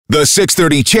The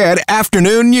 6:30 CHED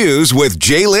Afternoon News with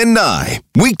Jaylen Nye.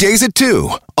 Weekdays at 2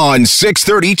 on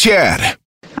 6:30 CHED.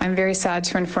 I'm very sad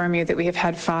to inform you that we have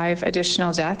had 5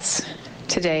 additional deaths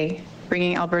today,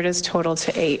 bringing Alberta's total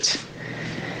to 8.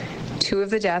 2 of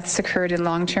the deaths occurred in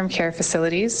long-term care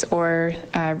facilities or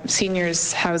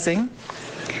seniors housing.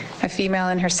 A female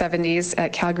in her 70s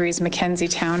at Calgary's Mackenzie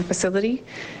Town facility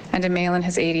and a male in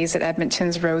his 80s at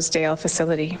Edmonton's Rosedale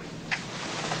facility.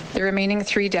 The remaining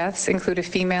 3 deaths include a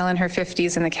female in her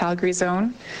 50s in the Calgary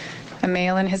zone, a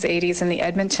male in his 80s in the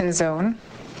Edmonton zone,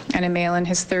 and a male in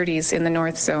his 30s in the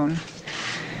North zone.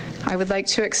 I would like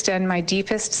to extend my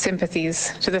deepest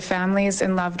sympathies to the families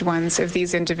and loved ones of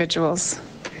these individuals.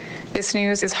 This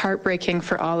news is heartbreaking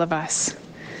for all of us.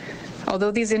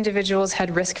 Although these individuals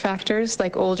had risk factors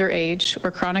like older age or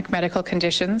chronic medical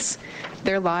conditions,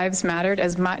 their lives mattered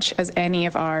as much as any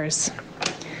of ours.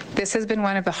 This has been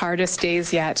one of the hardest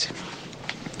days yet.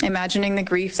 Imagining the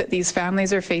grief that these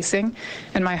families are facing,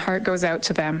 and my heart goes out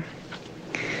to them.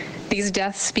 These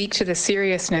deaths speak to the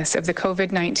seriousness of the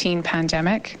COVID-19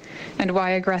 pandemic and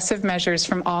why aggressive measures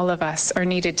from all of us are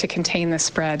needed to contain the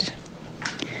spread.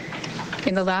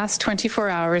 In the last 24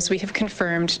 hours, we have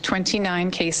confirmed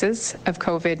 29 cases of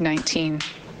COVID-19.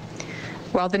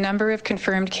 While the number of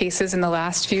confirmed cases in the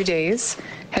last few days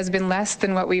has been less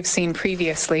than what we've seen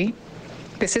previously,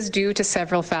 this is due to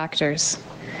several factors.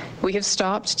 We have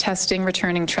stopped testing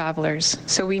returning travelers,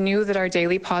 so we knew that our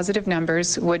daily positive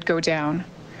numbers would go down.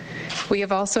 We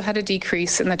have also had a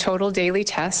decrease in the total daily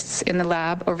tests in the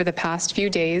lab over the past few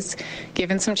days,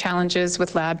 given some challenges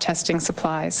with lab testing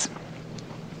supplies.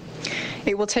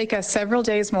 It will take us several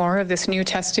days more of this new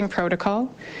testing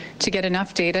protocol to get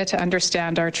enough data to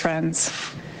understand our trends.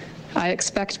 I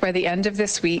expect by the end of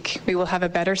this week, we will have a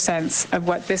better sense of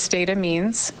what this data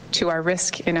means to our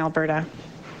risk in Alberta.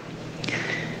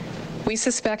 We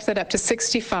suspect that up to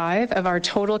 65 of our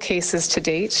total cases to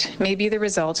date may be the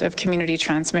result of community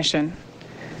transmission.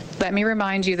 Let me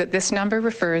remind you that this number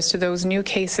refers to those new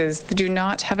cases that do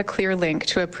not have a clear link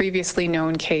to a previously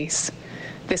known case.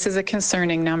 This is a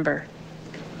concerning number.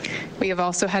 We have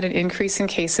also had an increase in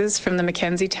cases from the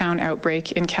Mackenzie Town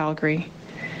outbreak in Calgary.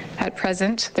 At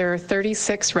present, there are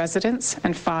 36 residents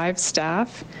and 5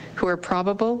 staff who are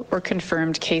probable or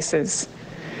confirmed cases.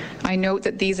 I note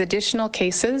that these additional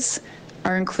cases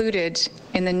are included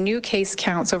in the new case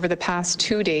counts over the past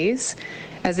 2 days,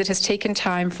 as it has taken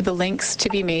time for the links to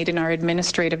be made in our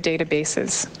administrative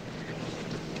databases.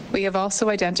 We have also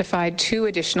identified 2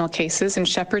 additional cases in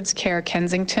Shepherd's Care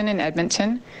Kensington and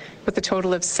Edmonton, with a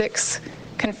total of 6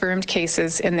 confirmed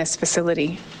cases in this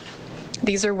facility.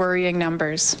 These are worrying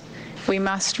numbers. We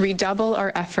must redouble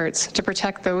our efforts to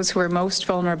protect those who are most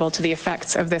vulnerable to the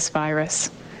effects of this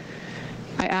virus.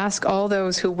 I ask all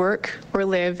those who work or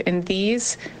live in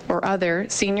these or other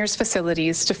seniors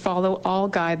facilities to follow all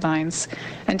guidelines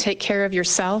and take care of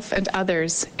yourself and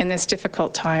others in this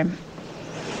difficult time.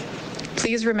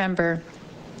 Please remember,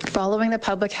 following the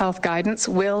public health guidance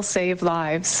will save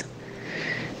lives.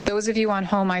 Those of you on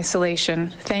home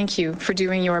isolation, thank you for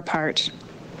doing your part.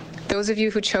 Those of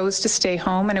you who chose to stay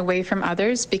home and away from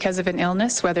others because of an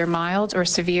illness, whether mild or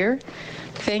severe,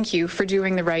 thank you for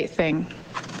doing the right thing.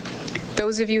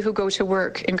 Those of you who go to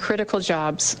work in critical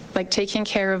jobs, like taking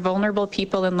care of vulnerable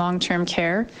people in long-term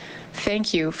care,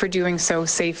 thank you for doing so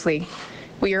safely.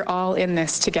 We are all in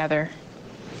this together.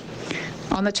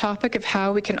 On the topic of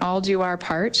how we can all do our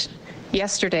part,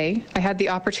 yesterday, I had the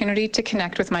opportunity to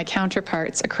connect with my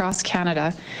counterparts across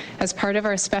Canada as part of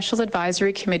our Special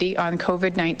Advisory Committee on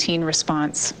COVID-19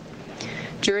 response.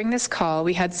 During this call,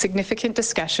 we had significant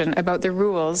discussion about the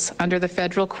rules under the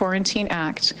Federal Quarantine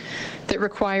Act that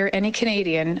require any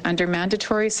Canadian under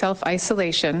mandatory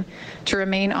self-isolation to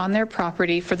remain on their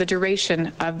property for the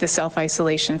duration of the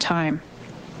self-isolation time.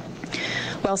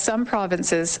 While some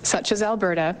provinces, such as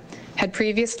Alberta, had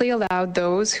previously allowed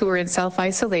those who were in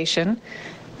self-isolation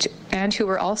and who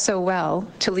were also well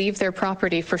to leave their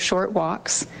property for short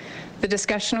walks, the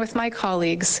discussion with my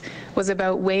colleagues was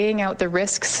about weighing out the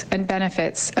risks and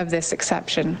benefits of this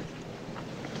exception.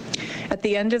 At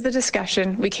the end of the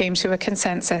discussion, we came to a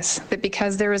consensus that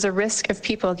because there is a risk of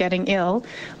people getting ill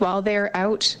while they are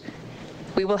out,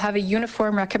 we will have a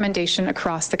uniform recommendation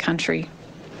across the country.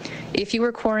 If you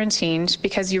were quarantined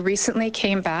because you recently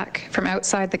came back from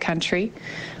outside the country,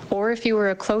 or if you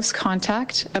were a close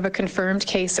contact of a confirmed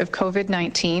case of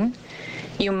COVID-19,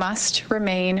 you must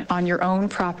remain on your own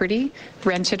property,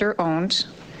 rented or owned.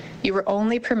 You are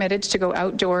only permitted to go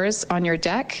outdoors on your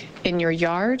deck, in your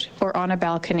yard, or on a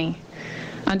balcony.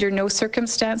 Under no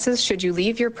circumstances should you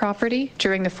leave your property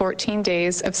during the 14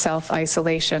 days of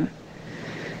self-isolation.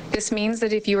 This means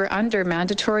that if you are under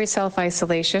mandatory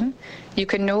self-isolation, you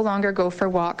can no longer go for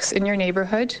walks in your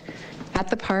neighborhood, at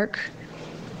the park,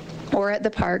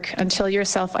 until your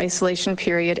self-isolation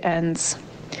period ends.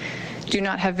 Do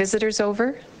not have visitors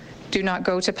over. Do not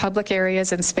go to public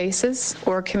areas and spaces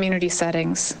or community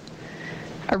settings.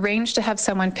 Arrange to have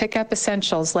someone pick up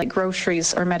essentials like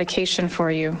groceries or medication for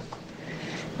you.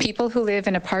 People who live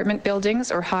in apartment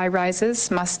buildings or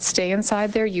high-rises must stay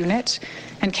inside their unit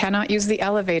and cannot use the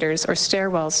elevators or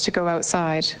stairwells to go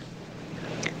outside.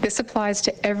 This applies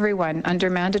to everyone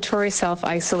under mandatory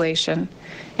self-isolation,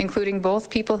 including both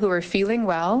people who are feeling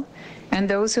well and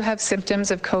those who have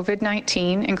symptoms of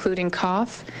COVID-19, including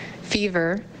cough,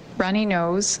 fever, runny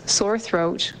nose, sore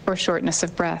throat, or shortness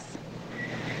of breath.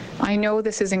 I know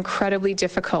this is incredibly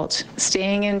difficult.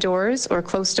 Staying indoors or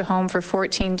close to home for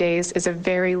 14 days is a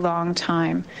very long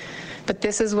time, but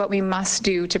this is what we must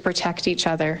do to protect each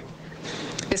other.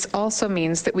 This also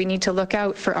means that we need to look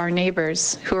out for our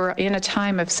neighbors who are in a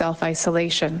time of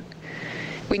self-isolation.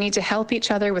 We need to help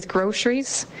each other with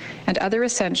groceries and other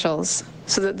essentials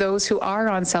so that those who are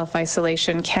on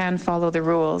self-isolation can follow the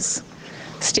rules.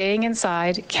 Staying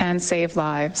inside can save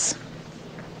lives.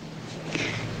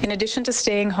 In addition to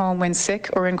staying home when sick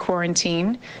or in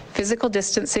quarantine, physical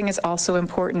distancing is also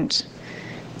important.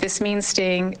 This means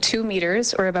staying 2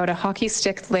 meters or about a hockey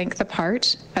stick length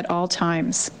apart at all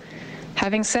times.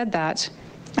 Having said that,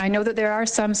 I know that there are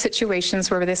some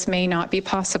situations where this may not be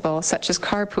possible, such as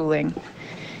carpooling.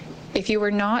 If you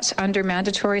are not under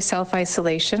mandatory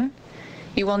self-isolation,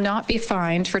 you will not be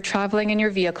fined for traveling in your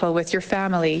vehicle with your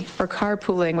family or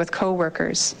carpooling with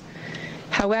coworkers.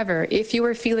 However, if you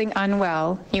are feeling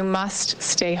unwell, you must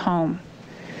stay home.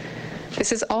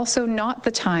 This is also not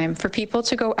the time for people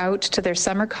to go out to their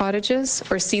summer cottages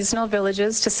or seasonal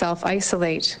villages to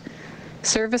self-isolate.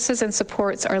 Services and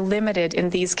supports are limited in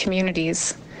these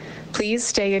communities. Please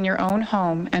stay in your own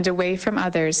home and away from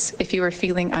others if you are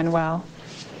feeling unwell.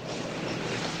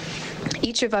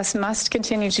 Each of us must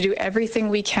continue to do everything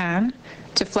we can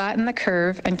to flatten the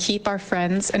curve and keep our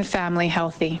friends and family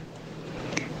healthy.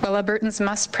 While Albertans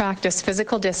must practice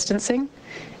physical distancing,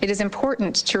 it is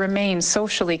important to remain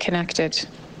socially connected.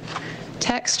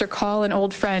 Text or call an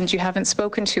old friend you haven't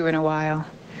spoken to in a while.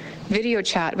 Video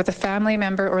chat with a family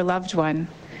member or loved one.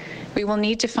 We will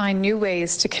need to find new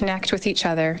ways to connect with each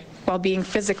other while being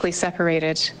physically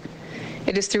separated.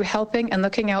 It is through helping and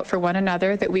looking out for one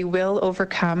another that we will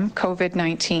overcome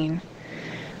COVID-19.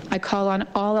 I call on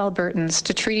all Albertans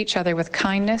to treat each other with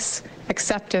kindness,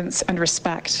 acceptance, and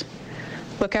respect.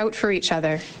 Look out for each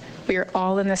other. We are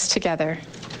all in this together.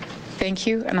 Thank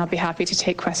you, and I'll be happy to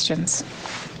take questions.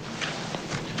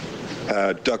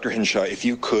 Dr. Hinshaw, if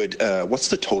you could, what's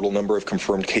the total number of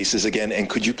confirmed cases again? And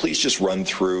could you please just run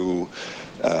through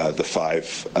the five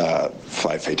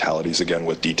fatalities again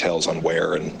with details on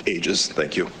where and ages?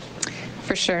 Thank you.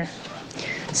 For sure.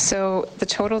 So the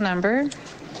total number,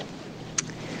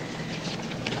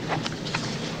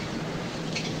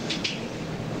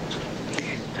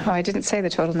 oh, I didn't say the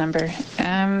total number.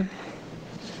 I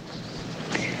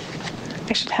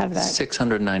should have that.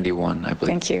 691, I believe.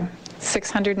 Thank you.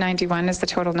 691 is the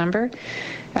total number.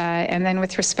 And then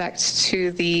with respect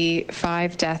to the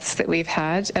 5 deaths that we've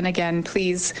had, and again,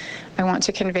 please, I want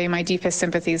to convey my deepest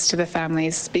sympathies to the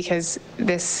families, because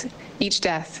each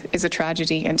death is a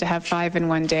tragedy, and to have 5 in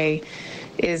one day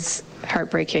is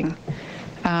heartbreaking.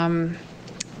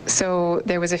 So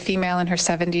there was a female in her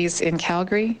 70s in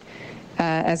Calgary,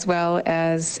 as well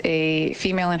as a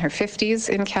female in her 50s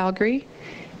in Calgary.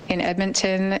 In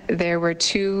Edmonton, there were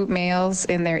 2 males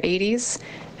in their 80s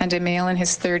and a male in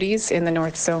his 30s in the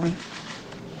North Zone.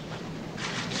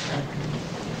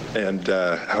 And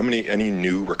any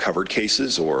new recovered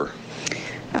cases, or?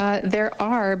 There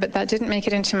are, but that didn't make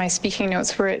it into my speaking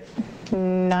notes. We're at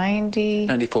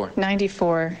 94.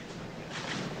 94.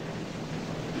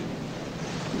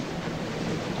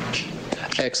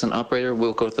 Excellent. Operator,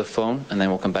 we'll go to the phone and then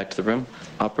we'll come back to the room.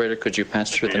 Operator, could you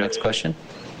pass through the next question?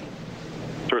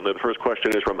 Certainly. The first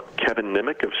question is from Kevin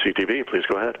Nimick of CTV. Please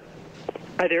go ahead.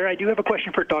 Hi there. I do have a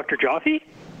question for Dr. Joffe.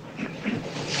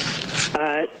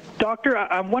 Doctor,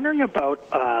 I'm wondering about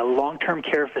long-term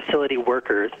care facility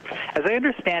workers. As I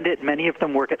understand it, many of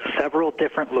them work at several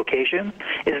different locations.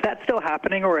 Is that still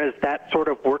happening, or has that sort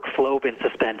of workflow been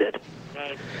suspended?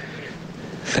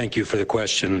 Thank you for the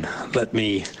question. Let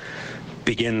me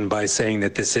begin by saying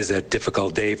that this is a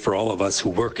difficult day for all of us who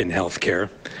work in healthcare.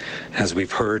 As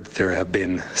we've heard, there have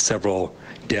been several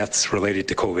deaths related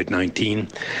to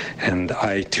COVID-19, and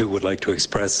I too would like to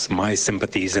express my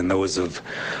sympathies and those of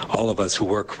all of us who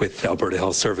work with Alberta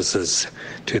Health Services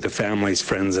to the families,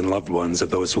 friends, and loved ones of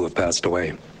those who have passed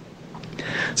away.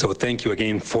 So thank you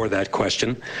again for that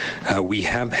question. We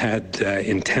have had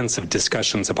intensive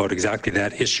discussions about exactly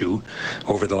that issue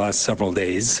over the last several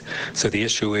days. So the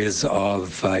issue is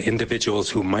of individuals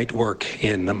who might work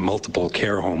in multiple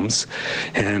care homes,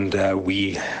 and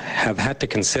we have had to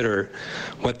consider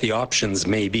what the options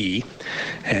may be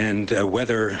and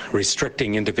whether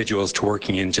restricting individuals to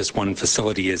working in just one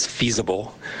facility is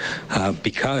feasible,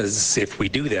 because if we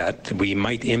do that, we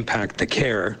might impact the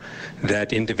care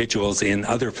that individuals in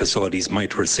other facilities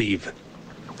might receive.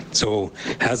 So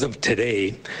as of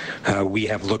today, we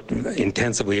have looked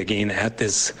intensively again at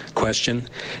this question,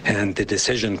 and the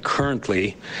decision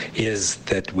currently is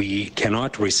that we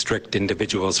cannot restrict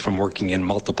individuals from working in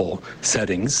multiple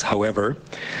settings. However,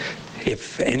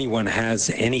 if anyone has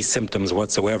any symptoms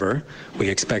whatsoever, we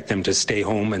expect them to stay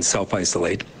home and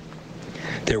self-isolate.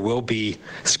 There will be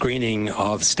screening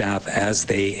of staff as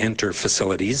they enter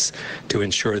facilities to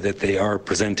ensure that they are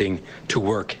presenting to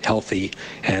work healthy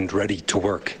and ready to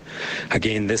work.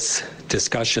 Again, this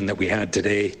discussion that we had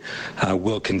today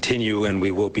will continue, and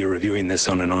we will be reviewing this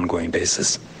on an ongoing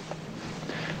basis.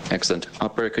 Excellent.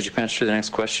 Operator, could you pass through the next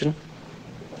question?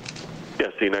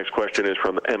 Yes, the next question is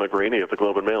from Emma Graney of the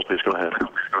Globe and Mail. Please go ahead.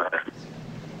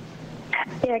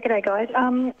 Yeah, g'day guys.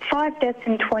 5 deaths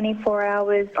in 24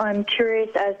 hours. I'm curious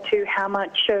as to how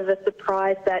much of a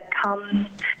surprise that comes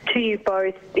to you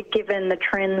both, given the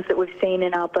trends that we've seen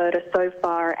in Alberta so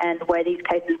far and where these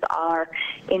cases are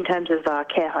in terms of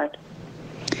care homes.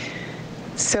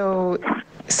 So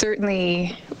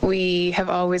certainly we have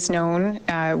always known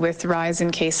with rise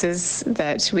in cases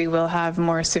that we will have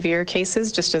more severe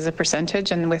cases just as a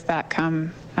percentage, and with that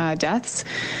come deaths.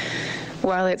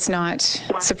 While it's not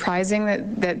surprising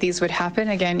that these would happen,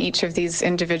 again, each of these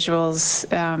individuals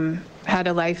had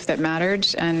a life that mattered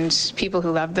and people who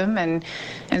loved them, and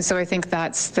so I think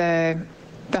that's the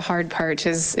hard part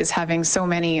is having so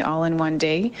many all in one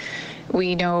day.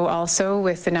 We know also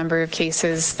with the number of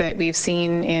cases that we've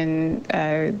seen in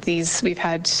we've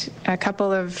had a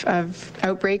couple of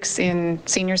outbreaks in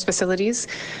seniors facilities,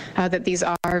 that these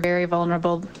are very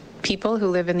vulnerable people who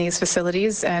live in these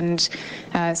facilities, and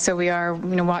so we are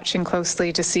watching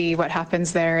closely to see what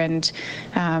happens there, and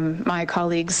my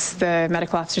colleagues, the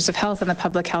medical officers of health and the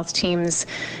public health teams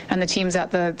and the teams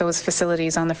at those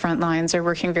facilities on the front lines are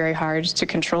working very hard to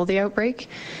control the outbreak.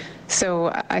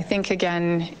 So I think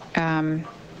again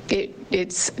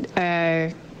it's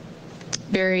a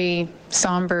very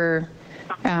somber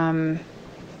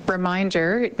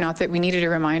reminder, not that we needed a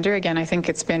reminder. Again, I think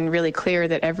it's been really clear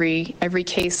that every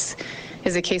case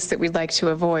is a case that we'd like to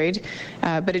avoid,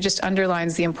 but it just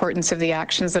underlines the importance of the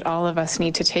actions that all of us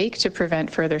need to take to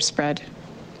prevent further spread.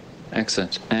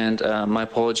 Excellent. And my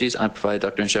apologies, I provided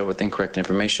Dr. Michel with incorrect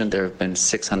information. There have been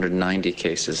 690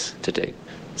 cases to date,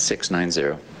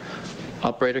 690.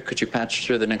 Operator, could you patch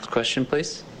through the next question,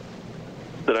 please?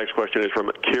 The next question is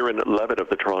from Kieran Levitt of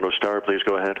the Toronto Star. Please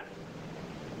go ahead.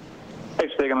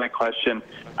 Thanks for taking my question.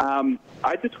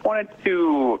 I just wanted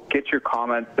to get your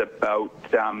comments about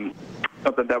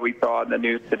something that we saw in the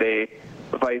news today.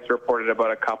 Vice reported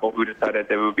about a couple who decided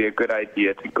that it would be a good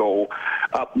idea to go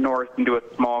up north into a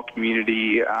small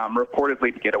community,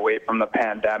 reportedly to get away from the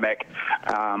pandemic.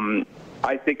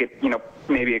 I think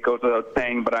maybe it goes without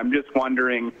saying, but I'm just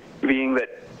wondering, being that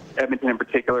Edmonton in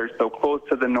particular is so close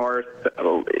to the north,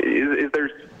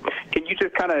 can you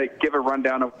just kind of give a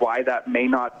rundown of why that may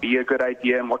not be a good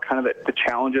idea and what kind of the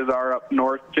challenges are up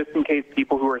north, just in case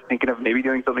people who are thinking of maybe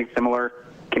doing something similar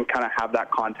can kind of have that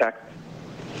context?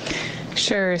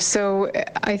 Sure. So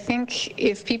I think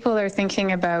if people are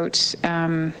thinking about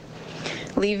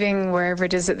leaving wherever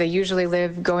it is that they usually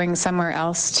live, going somewhere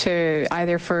else to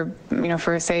either for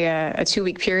say a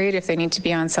 2-week period if they need to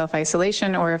be on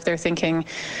self-isolation, or if they're thinking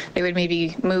they would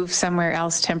maybe move somewhere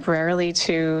else temporarily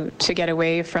to get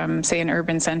away from, say, an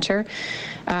urban center.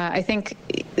 I think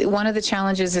one of the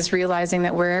challenges is realizing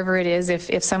that wherever it is,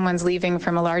 if someone's leaving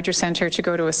from a larger center to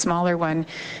go to a smaller one,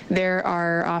 there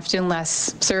are often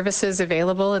less services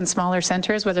available in smaller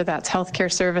centers, whether that's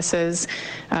healthcare services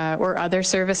or other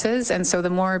services. And so the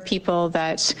more people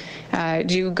that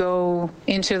do go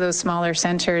into those smaller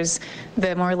centers,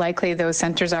 the more likely those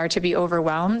centers are to be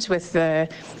overwhelmed with the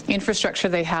infrastructure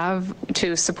they have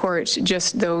to support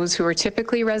just those who are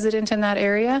typically resident in that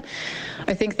area.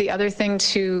 I think the other thing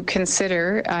to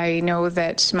consider, I know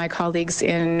that my colleagues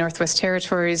in Northwest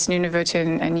Territories, Nunavut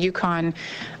and Yukon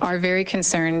are very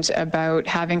concerned about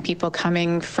having people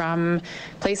coming from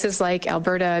places like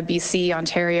Alberta, BC,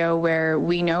 Ontario, where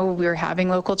we know we're having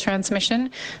local transmission.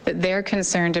 transmission, that they're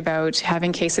concerned about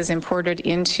having cases imported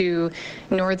into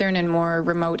northern and more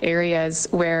remote areas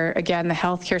where, again, the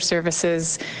healthcare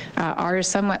services are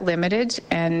somewhat limited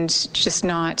and just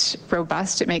not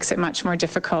robust. It makes it much more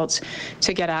difficult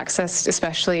to get access,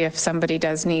 especially if somebody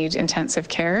does need intensive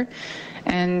care.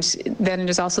 And then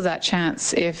there's also that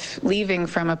chance, if leaving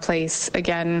from a place,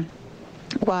 again,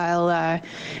 while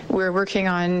we're working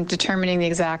on determining the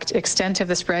exact extent of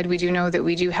the spread, we do know that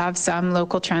we do have some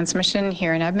local transmission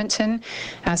here in Edmonton.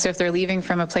 So if they're leaving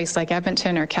from a place like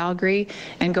Edmonton or Calgary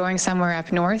and going somewhere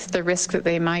up north, the risk that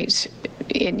they might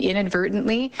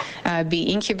inadvertently be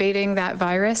incubating that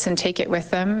virus and take it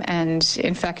with them and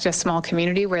infect a small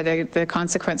community where the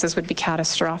consequences would be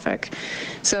catastrophic.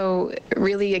 So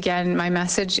really, again, my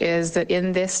message is that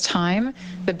in this time,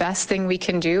 the best thing we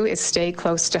can do is stay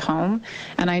close to home.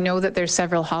 And I know that there's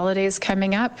several holidays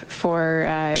coming up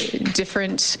for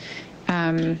different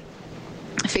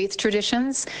faith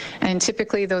traditions, and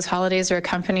typically those holidays are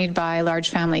accompanied by large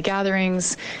family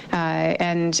gatherings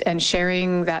and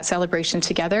sharing that celebration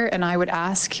together. And I would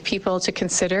ask people to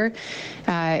consider,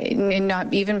 and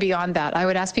not even beyond that, I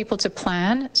would ask people to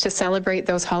plan to celebrate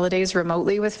those holidays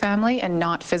remotely with family and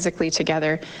not physically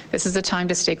together. This is the time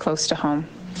to stay close to home.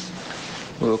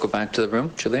 We'll go back to the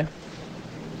room. Julia?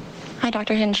 Hi,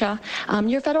 Dr. Hinshaw.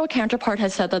 Your federal counterpart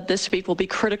has said that this week will be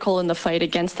critical in the fight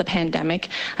against the pandemic.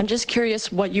 I'm just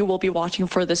curious what you will be watching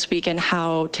for this week and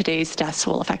how today's deaths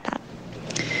will affect that.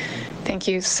 Thank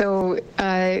you. So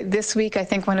this week, I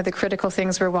think one of the critical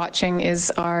things we're watching is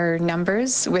our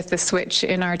numbers. With the switch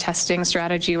in our testing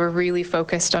strategy, we're really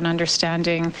focused on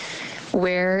understanding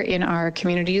where in our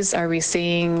communities are we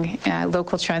seeing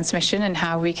local transmission and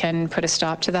how we can put a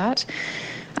stop to that.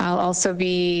 I'll also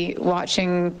be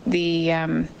watching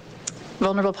the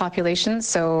vulnerable populations,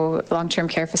 so long-term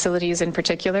care facilities in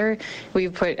particular.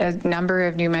 We've put a number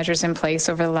of new measures in place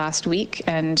over the last week,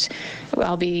 and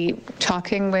I'll be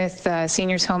talking with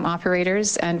seniors home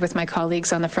operators and with my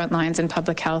colleagues on the front lines in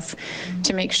public health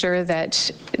to make sure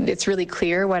that it's really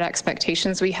clear what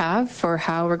expectations we have for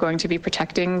how we're going to be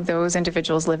protecting those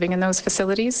individuals living in those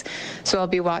facilities. So I'll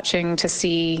be watching to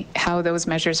see how those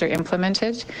measures are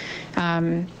implemented.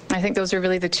 I think those are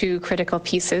really the two critical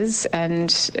pieces,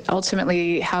 and ultimately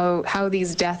how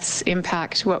these deaths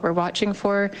impact what we're watching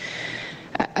for.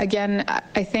 Again,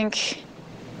 I think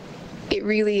it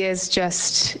really is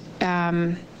just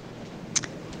a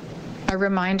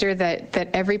reminder that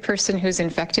every person who's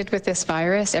infected with this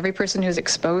virus, every person who's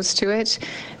exposed to it,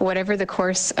 whatever the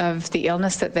course of the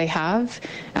illness that they have,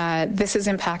 this is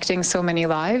impacting so many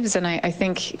lives. And I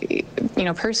think, you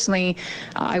know, personally,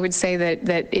 I would say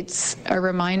that it's a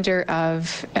reminder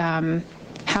of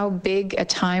how big a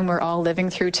time we're all living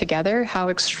through together, how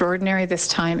extraordinary this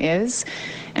time is.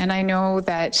 And I know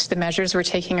that the measures we're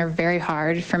taking are very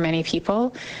hard for many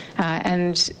people,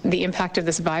 and the impact of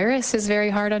this virus is very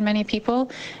hard on many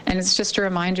people. And it's just a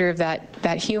reminder of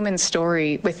that human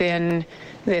story within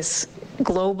this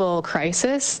global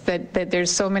crisis, that there's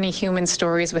so many human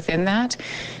stories within that,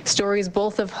 stories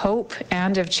both of hope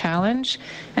and of challenge.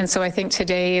 And so I think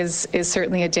today is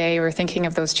certainly a day we're thinking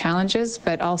of those challenges,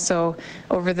 but also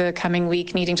over the coming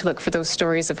week needing to look for those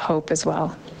stories of hope as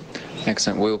well.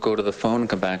 Excellent. We'll go to the phone and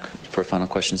come back for final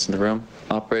questions in the room.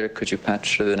 Operator, could you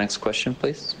patch to the next question,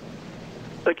 please?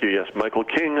 Thank you. Yes, Michael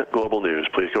King, Global News.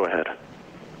 Please go ahead.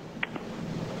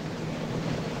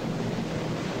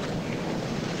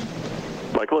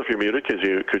 Michael, if you're muted,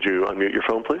 could you unmute your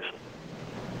phone, please?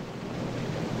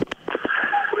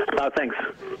 Thanks.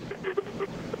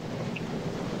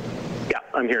 Yeah,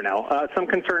 I'm here now. Some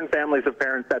concerned families of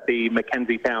parents at the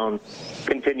Mackenzie Town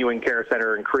Continuing Care Center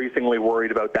are increasingly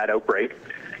worried about that outbreak.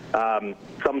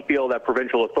 Some feel that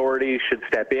provincial authorities should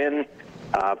step in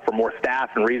for more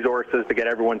staff and resources to get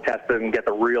everyone tested and get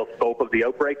the real scope of the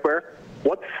outbreak there.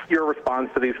 What's your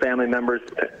response to these family members?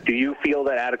 Do you feel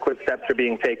that adequate steps are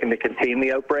being taken to contain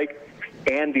the outbreak?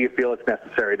 And do you feel it's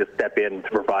necessary to step in to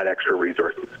provide extra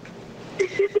resources?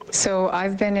 So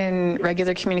I've been in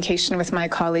regular communication with my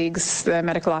colleagues, the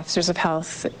medical officers of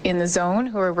health in the zone,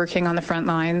 who are working on the front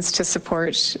lines to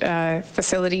support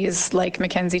facilities like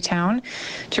Mackenzie Town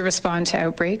to respond to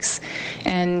outbreaks.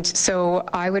 And so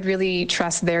I would really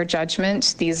trust their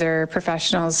judgment. These are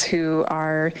professionals who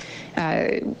are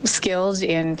skilled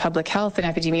in public health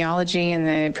and epidemiology and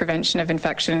the prevention of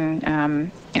infection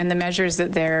and the measures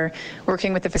that they're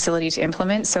working with the facility to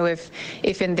implement. So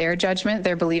if in their judgment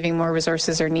they're believing more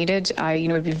resources are needed, I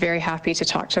would be very happy to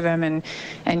talk to them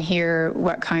and hear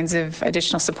what kinds of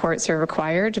additional supports are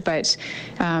required. But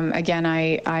again,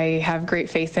 I have great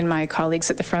faith in my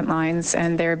colleagues at the front lines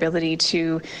and their ability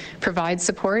to provide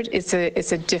support. It's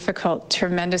a difficult,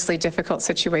 tremendously difficult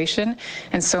situation,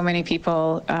 and so many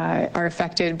people are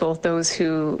affected, both those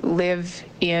who live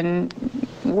in,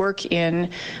 work in,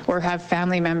 or have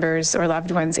family members or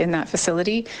loved ones in that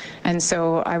facility. And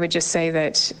so I would just say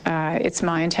that it's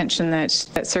my intention that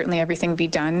certainly everything be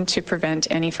done to prevent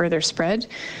any further spread.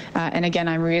 And again,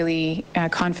 I'm really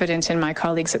confident in my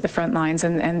colleagues at the front lines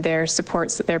and their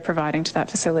supports that they're providing to that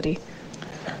facility.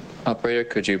 Operator,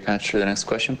 could you patch through the next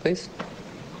question, please?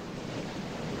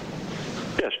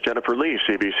 Yes, Jennifer Lee,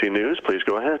 CBC News. Please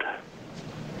go ahead.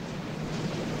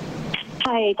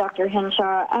 Hi, Dr.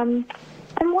 Hinshaw. I'm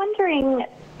wondering,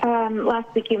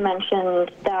 last week you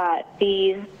mentioned that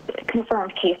these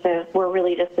confirmed cases were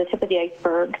really just the tip of the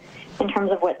iceberg in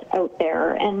terms of what's out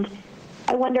there. And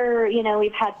I wonder,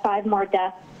 we've had 5 more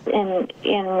deaths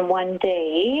in one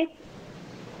day.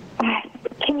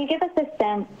 Can you give us a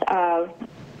sense of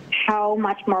how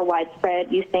much more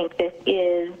widespread you think this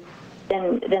is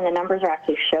than the numbers are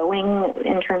actually showing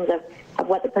in terms of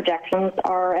what the projections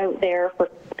are out there for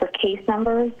case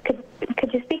numbers?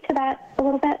 Could you speak to that a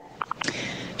little bit?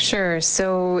 Sure.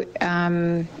 So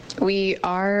we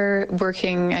are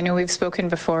working, I know we've spoken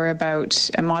before about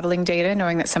modeling data,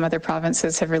 knowing that some other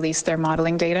provinces have released their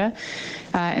modeling data.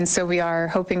 And so we are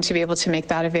hoping to be able to make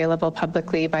that available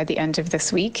publicly by the end of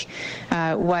this week.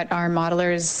 What our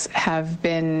modelers have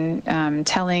been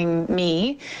telling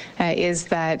me is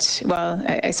that, well,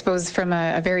 I suppose from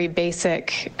a very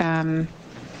basic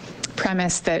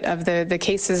premise that of the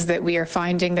cases that we are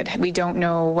finding that we don't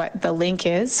know what the link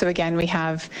is. So again, we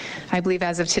have, I believe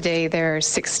as of today, there are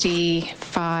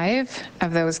 65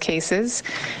 of those cases.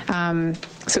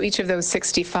 So each of those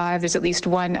 65, there's at least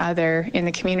one other in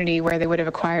the community where they would have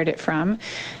acquired it from.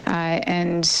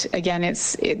 And again,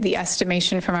 the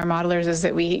estimation from our modelers is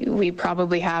that we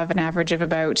probably have an average of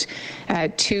about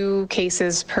 2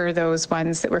 cases per those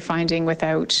ones that we're finding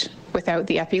without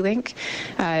the EpiLink.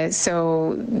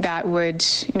 So that would,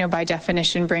 by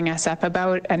definition, bring us up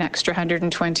about an extra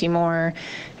 120 more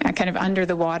kind of under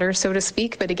the water, so to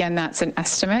speak. But again, that's an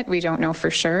estimate. We don't know for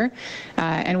sure.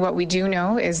 And what we do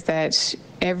know is that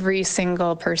every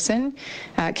single person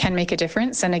can make a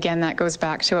difference. And again, that goes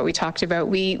back to what we talked about.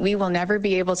 We will never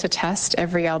be able to test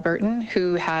every Albertan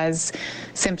who has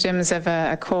symptoms of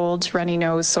a cold, runny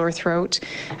nose, sore throat.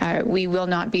 We will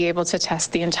not be able to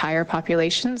test the entire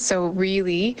population. So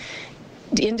really,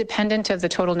 independent of the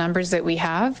total numbers that we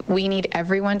have, we need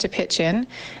everyone to pitch in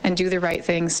and do the right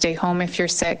thing, stay home if you're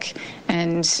sick,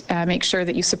 and make sure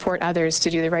that you support others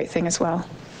to do the right thing as well.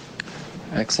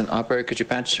 Excellent. Operator, could you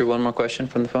patch through one more question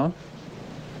from the phone?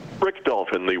 Rick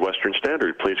Dolphin, the Western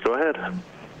Standard. Please go ahead.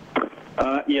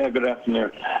 Yeah, good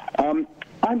afternoon.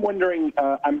 I'm wondering,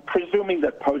 I'm presuming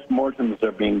that postmortems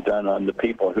are being done on the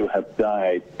people who have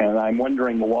died, and I'm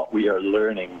wondering what we are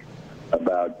learning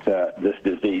about this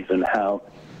disease and how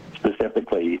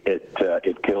specifically it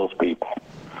kills people.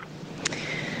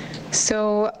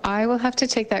 So I will have to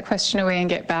take that question away and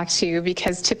get back to you,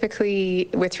 because typically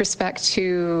with respect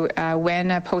to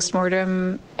when a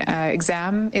postmortem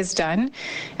exam is done,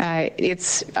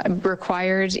 it's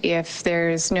required if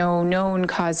there's no known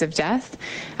cause of death.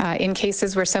 In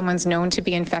cases where someone's known to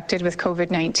be infected with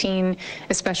COVID-19,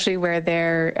 especially where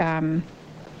they're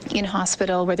in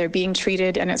hospital, where they're being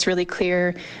treated and it's really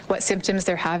clear what symptoms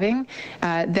they're having,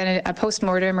 then a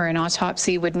postmortem or an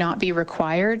autopsy would not be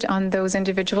required on those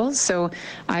individuals. So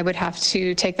I would have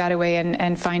to take that away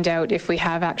and find out if we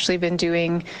have actually been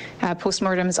doing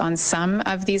postmortems on some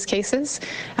of these cases.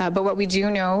 But what we do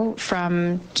know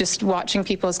from just watching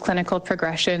people's clinical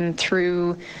progression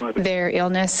through their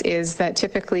illness is that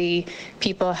typically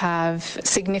people have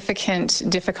significant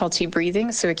difficulty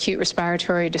breathing, so acute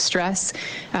respiratory distress,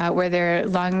 where their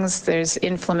lungs, there's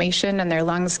inflammation and their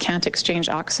lungs can't exchange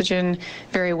oxygen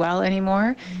very well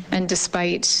anymore. And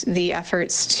despite the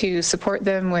efforts to support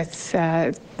them with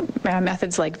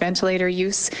methods like ventilator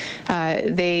use,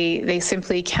 they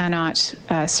simply cannot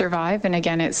survive. And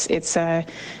again, it's a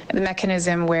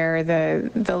mechanism where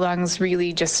the lungs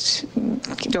really just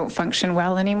don't function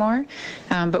well anymore.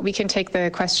 But we can take the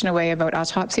question away about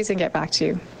autopsies and get back to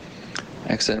you.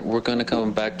 Excellent. We're going to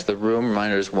come back to the room.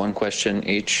 Reminders, one question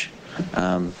each.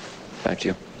 Back to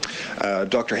you.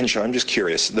 Dr. Hinshaw, I'm just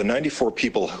curious, the 94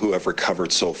 people who have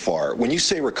recovered so far, when you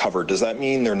say recovered, does that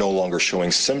mean they're no longer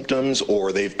showing symptoms,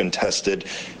 or they've been tested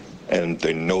and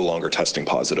they're no longer testing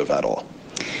positive at all?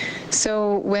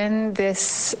 So when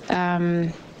this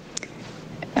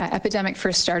epidemic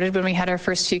first started, when we had our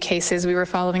first few cases, we were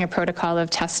following a protocol of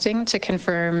testing to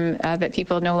confirm that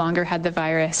people no longer had the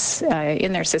virus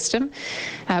in their system.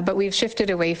 But we've shifted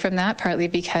away from that, partly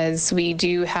because we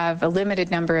do have a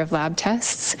limited number of lab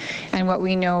tests. And what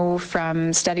we know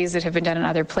from studies that have been done in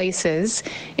other places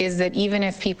is that even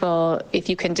if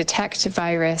you can detect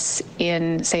virus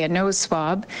in, say, a nose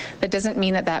swab, that doesn't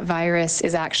mean that that virus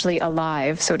is actually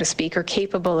alive, so to speak, or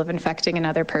capable of infecting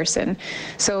another person.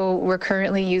 So we're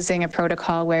currently using a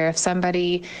protocol where if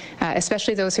somebody,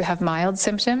 especially those who have mild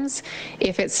symptoms,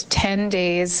 if it's 10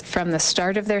 days from the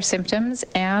start of their symptoms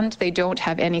and they don't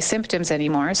have any symptoms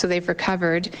anymore, so they've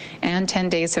recovered and 10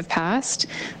 days have passed,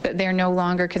 that they're no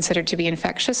longer considered to be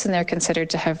infectious and they're considered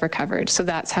to have recovered. So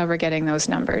that's how we're getting those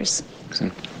numbers.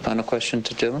 Final question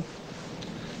to Dylan.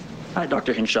 Hi,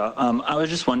 Dr. Hinshaw. I was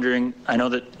just wondering, I know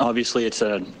that obviously it's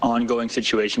an ongoing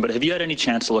situation, but have you had any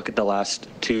chance to look at the last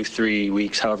 2-3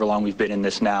 weeks, however long we've been in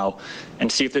this now, and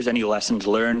see if there's any lessons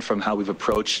learned from how we've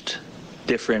approached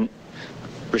different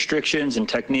restrictions and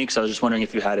techniques? I was just wondering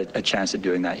if you had a chance at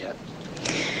doing that yet.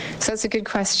 So that's a good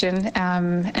question.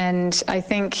 And I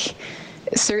think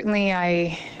certainly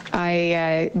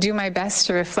I do my best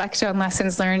to reflect on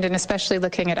lessons learned, and especially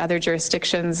looking at other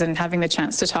jurisdictions and having the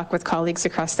chance to talk with colleagues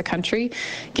across the country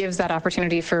gives that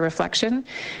opportunity for reflection.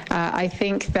 I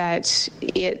think that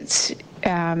it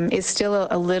is still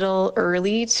a little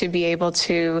early to be able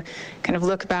to kind of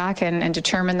look back and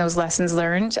determine those lessons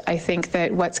learned. I think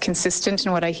that what's consistent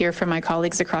and what I hear from my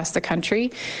colleagues across the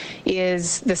country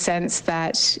is the sense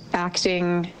that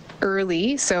acting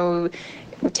early, so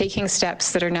taking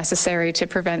steps that are necessary to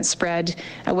prevent spread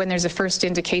when there's a first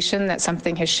indication that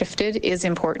something has shifted is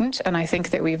important, and I think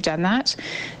that we've done that.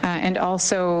 And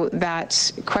also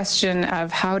that question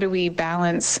of how do we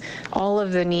balance all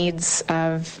of the needs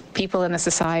of people in the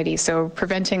society, so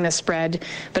preventing the spread,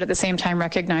 but at the same time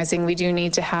recognizing we do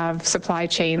need to have supply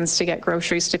chains to get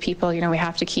groceries to people. You know, we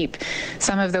have to keep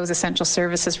some of those essential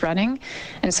services running.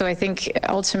 And so I think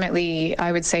ultimately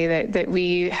I would say that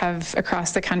we have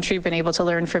across the country been able to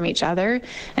learn from each other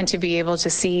and to be able to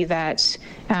see that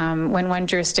when one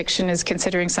jurisdiction is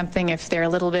considering something, if they're a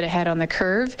little bit ahead on the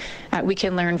curve, we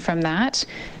can learn from that.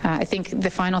 I think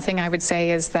the final thing I would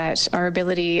say is that our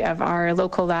ability of our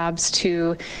local labs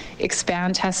to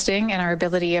expand testing and our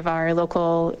ability of our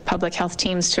local public health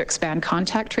teams to expand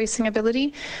contact tracing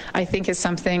ability, I think is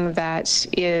something that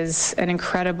is an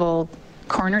incredible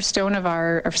cornerstone of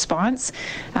our response.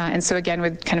 And so again,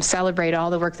 we'd kind of celebrate all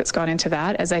the work that's gone into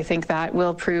that, as I think that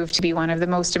will prove to be one of the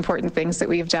most important things that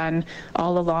we've done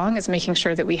all along, is making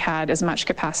sure that we had as much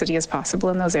capacity as possible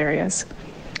in those areas.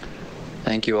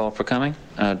 Thank you all for coming.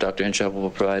 Dr. Hinshaw will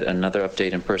provide another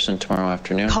update in person tomorrow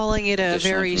afternoon. Calling it a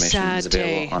very sad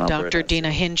day, Dr.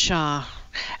 Deena Hinshaw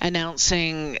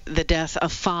announcing the death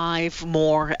of 5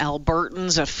 more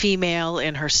Albertans, a female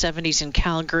in her 70s in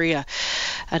Calgary,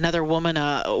 another woman,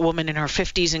 a woman in her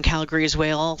 50s in Calgary as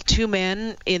well, 2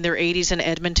 men in their 80s in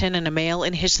Edmonton, and a male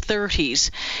in his 30s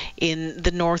in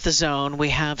the North Zone. We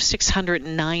have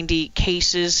 690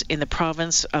 cases in the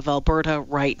province of Alberta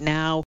right now.